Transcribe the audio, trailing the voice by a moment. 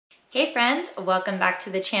Hey friends, welcome back to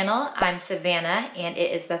the channel. I'm Savannah and it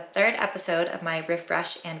is the third episode of my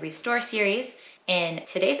Refresh and Restore series. In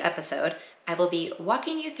today's episode, I will be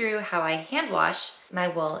walking you through how I hand wash my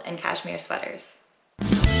wool and cashmere sweaters.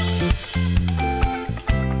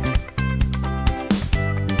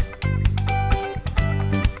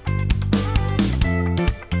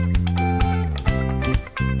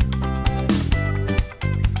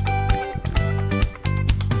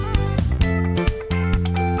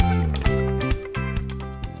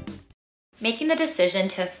 Making the decision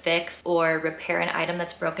to fix or repair an item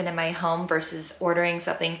that's broken in my home versus ordering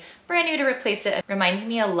something brand new to replace it reminds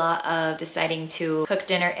me a lot of deciding to cook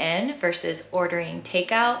dinner in versus ordering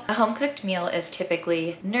takeout. A home cooked meal is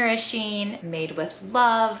typically nourishing, made with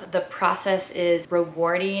love. The process is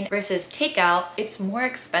rewarding versus takeout. It's more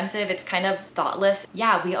expensive. It's kind of thoughtless.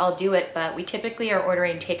 Yeah, we all do it, but we typically are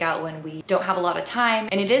ordering takeout when we don't have a lot of time.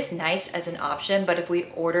 And it is nice as an option, but if we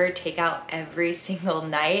order takeout every single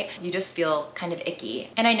night, you just feel kind of icky.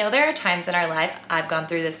 And I know there are times in our life, I've gone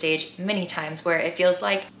through this stage many times, where it feels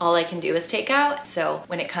like all I can do is take out. So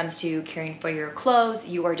when it comes to caring for your clothes,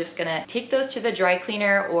 you are just gonna take those to the dry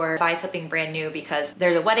cleaner or buy something brand new because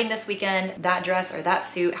there's a wedding this weekend, that dress or that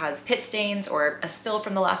suit has pit stains or a spill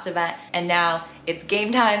from the last event, and now it's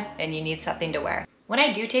game time and you need something to wear. When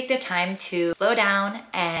I do take the time to slow down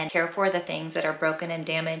and care for the things that are broken and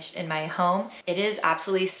damaged in my home, it is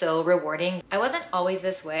absolutely so rewarding. I wasn't always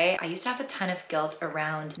this way. I used to have a ton of guilt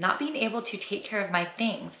around not being able to take care of my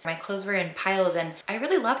things. My clothes were in piles and I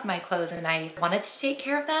really loved my clothes and I wanted to take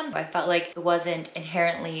care of them. I felt like it wasn't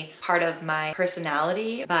inherently part of my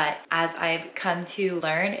personality, but as I've come to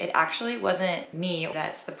learn, it actually wasn't me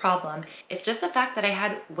that's the problem. It's just the fact that I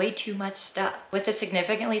had way too much stuff. With a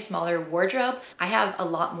significantly smaller wardrobe, I have a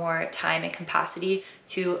lot more time and capacity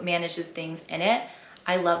to manage the things in it.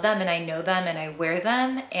 I love them and I know them and I wear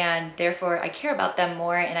them, and therefore I care about them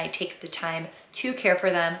more and I take the time to care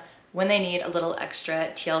for them when they need a little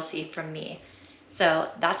extra TLC from me.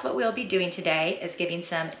 So that's what we'll be doing today, is giving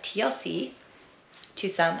some TLC to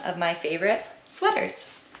some of my favorite sweaters.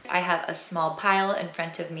 I have a small pile in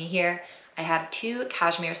front of me here. I have 2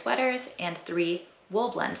 cashmere sweaters and 3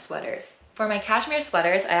 wool blend sweaters. For my cashmere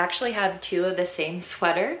sweaters, I actually have 2 of the same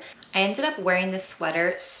sweater. I ended up wearing this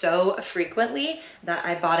sweater so frequently that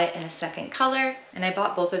I bought it in a second color, and I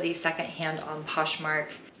bought both of these secondhand on Poshmark.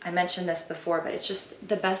 I mentioned this before, but it's just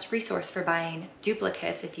the best resource for buying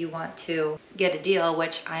duplicates if you want to get a deal,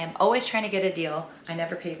 which I am always trying to get a deal. I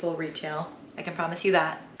never pay full retail. I can promise you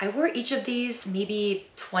that. I wore each of these maybe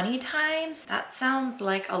 20 times. That sounds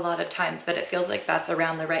like a lot of times, but it feels like that's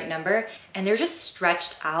around the right number. And they're just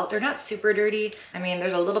stretched out. They're not super dirty. I mean,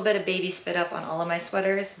 there's a little bit of baby spit up on all of my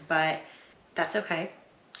sweaters, but that's okay.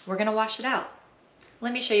 We're gonna wash it out.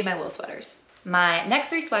 Let me show you my wool sweaters. My next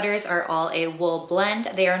 3 sweaters are all a wool blend.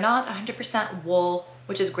 They are not 100% wool,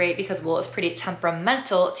 which is great because wool is pretty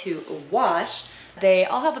temperamental to wash. They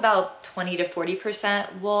all have about 20 to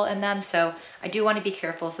 40% wool in them, so I do want to be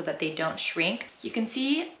careful so that they don't shrink. You can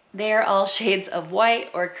see they're all shades of white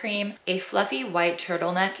or cream. A fluffy white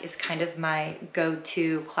turtleneck is kind of my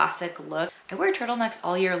go-to classic look. I wear turtlenecks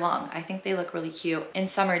all year long. I think they look really cute. In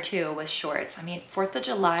summer too, with shorts. I mean, 4th of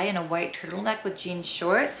July and a white turtleneck with jean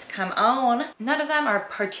shorts, come on. None of them are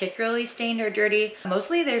particularly stained or dirty.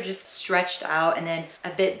 Mostly they're just stretched out and then a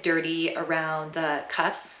bit dirty around the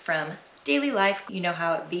cuffs from daily life. You know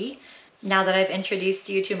how it be. Now that I've introduced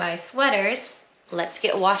you to my sweaters, let's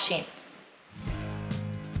get washing.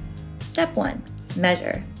 Step 1,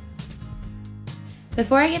 measure.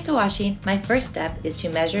 Before I get to washing, my first step is to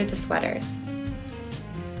measure the sweaters.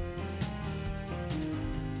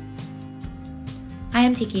 I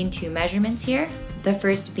am taking 2 measurements here, the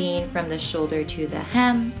first being from the shoulder to the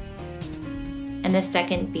hem, and the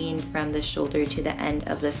second being from the shoulder to the end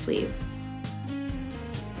of the sleeve.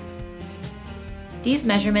 These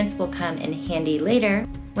measurements will come in handy later.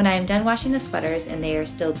 When I am done washing the sweaters and they are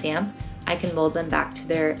still damp, I can mold them back to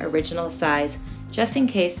their original size, just in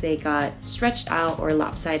case they got stretched out or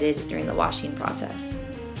lopsided during the washing process.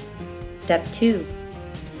 Step 2,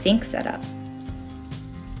 sink setup.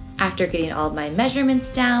 After getting all of my measurements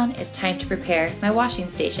down, it's time to prepare my washing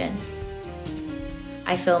station.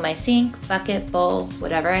 I fill my sink, bucket, bowl,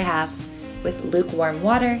 whatever I have, with lukewarm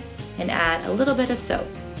water and add a little bit of soap.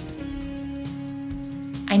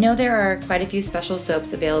 I know there are quite a few special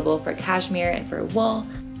soaps available for cashmere and for wool,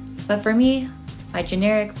 but for me, my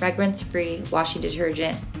generic fragrance-free washing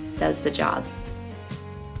detergent does the job.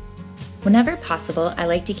 Whenever possible, I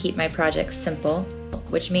like to keep my projects simple,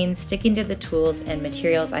 which means sticking to the tools and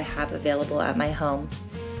materials I have available at my home.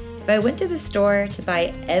 If I went to the store to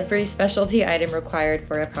buy every specialty item required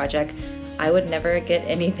for a project, I would never get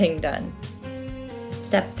anything done.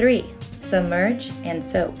 Step 3. Submerge and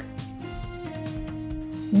soak.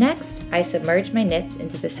 Next, I submerge my knits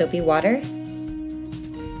into the soapy water.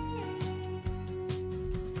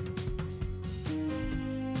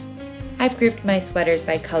 I've grouped my sweaters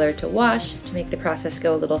by color to wash to make the process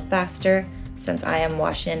go a little faster since I am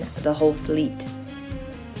washing the whole fleet.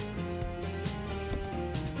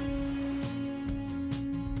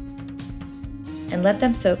 And let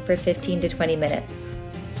them soak for 15 to 20 minutes.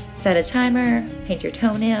 Set a timer, paint your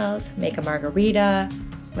toenails, make a margarita,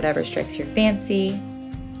 whatever strikes your fancy.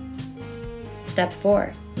 Step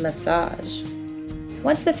 4. Massage.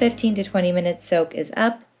 Once the 15 to 20 minute soak is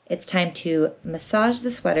up, it's time to massage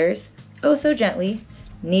the sweaters, oh so gently,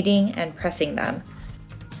 kneading and pressing them.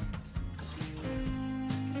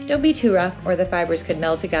 Don't be too rough or the fibers could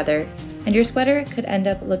meld together and your sweater could end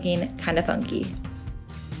up looking kind of funky.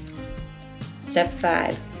 Step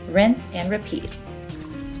 5. Rinse and repeat.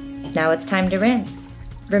 Now it's time to rinse.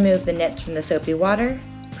 Remove the knits from the soapy water,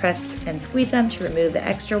 press and squeeze them to remove the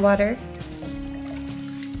extra water.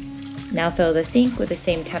 Now fill the sink with the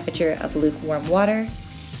same temperature of lukewarm water.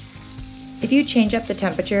 If you change up the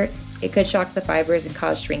temperature, it could shock the fibers and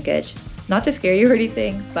cause shrinkage. Not to scare you or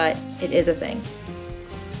anything, but it is a thing.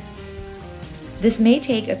 This may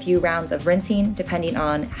take a few rounds of rinsing depending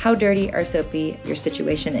on how dirty or soapy your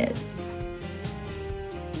situation is.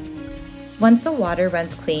 Once the water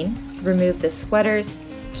runs clean, remove the sweaters.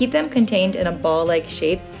 Keep them contained in a ball-like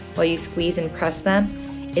shape while you squeeze and press them.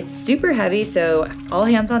 It's super heavy, so all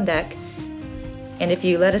hands on deck. And if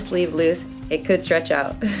you let a sleeve loose, it could stretch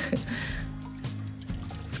out.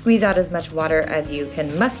 Squeeze out as much water as you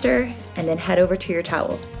can muster, and then head over to your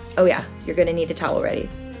towel. Oh yeah, you're gonna need a towel ready.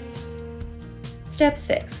 Step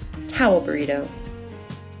 6. Towel burrito.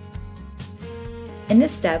 In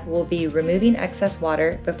this step, we'll be removing excess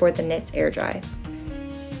water before the knits air dry.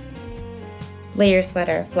 Lay your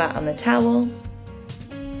sweater flat on the towel,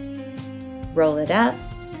 roll it up,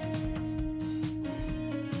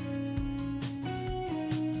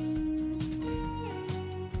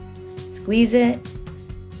 squeeze it,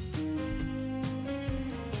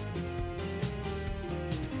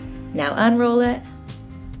 now unroll it.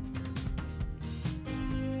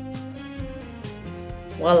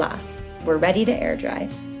 Voila, we're ready to air dry.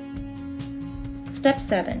 Step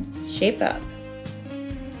 7, shape up.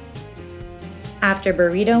 After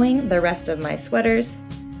burritoing the rest of my sweaters,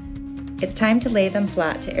 it's time to lay them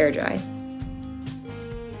flat to air dry.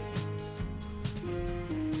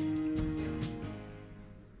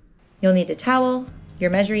 You'll need a towel,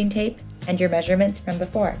 your measuring tape, and your measurements from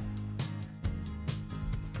before.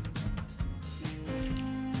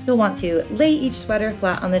 You'll want to lay each sweater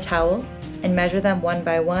flat on the towel and measure them one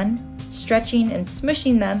by one, stretching and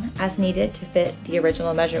smushing them as needed to fit the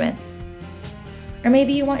original measurements. Or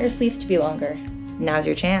maybe you want your sleeves to be longer. Now's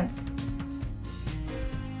your chance.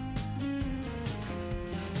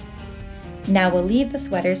 Now we'll leave the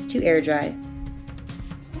sweaters to air dry.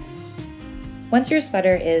 Once your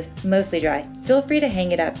sweater is mostly dry, feel free to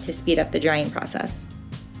hang it up to speed up the drying process.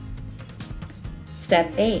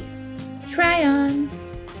 Step 8, try on.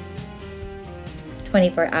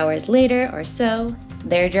 24 hours later or so,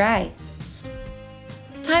 they're dry.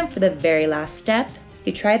 Time for the very last step,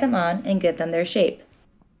 to try them on and give them their shape.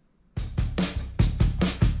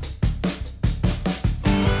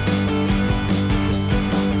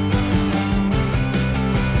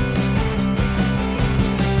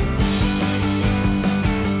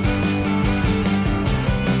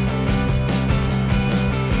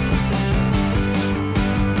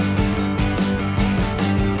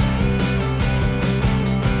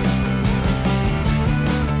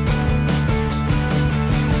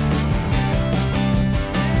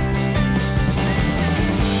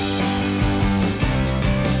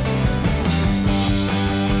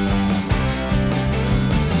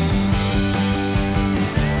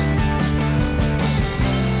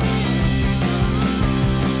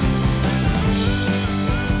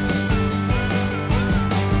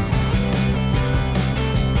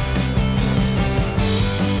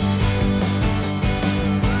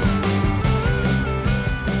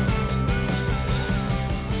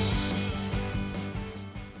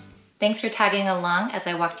 Thanks for tagging along as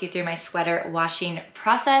I walked you through my sweater washing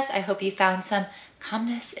process. I hope you found some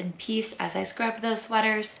calmness and peace as I scrubbed those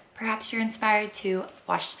sweaters. Perhaps you're inspired to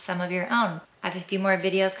wash some of your own. I have a few more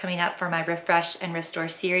videos coming up for my Refresh and Restore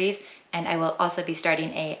series, and I will also be starting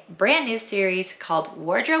a brand new series called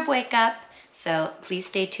Wardrobe Wake Up, so please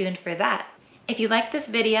stay tuned for that. If you liked this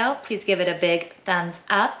video, please give it a big thumbs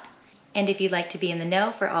up. And if you'd like to be in the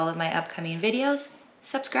know for all of my upcoming videos,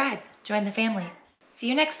 subscribe, join the family. See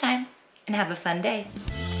you next time, and have a fun day.